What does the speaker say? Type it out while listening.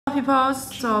People,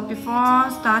 so before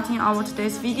starting our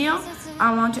today's video,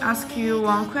 I want to ask you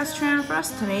one question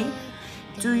firstly.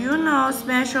 Do you know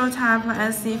special type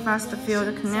AC fast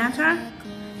field connector?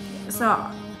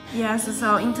 So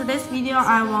in today's video,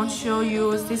 I want to show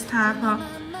you this type of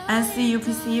AC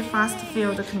UPC fast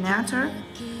field connector.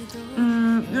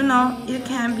 It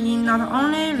can be not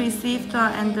only received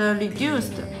and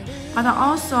reduced, but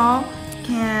also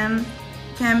can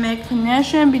make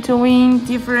connection between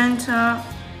different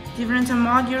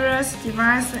modules,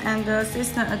 device, and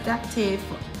system adaptive.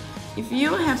 If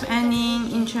you have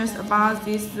any interest about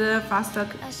this fast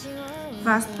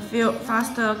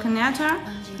connector,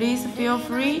 please feel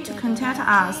free to contact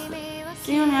us.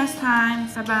 See you next time.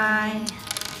 Bye bye.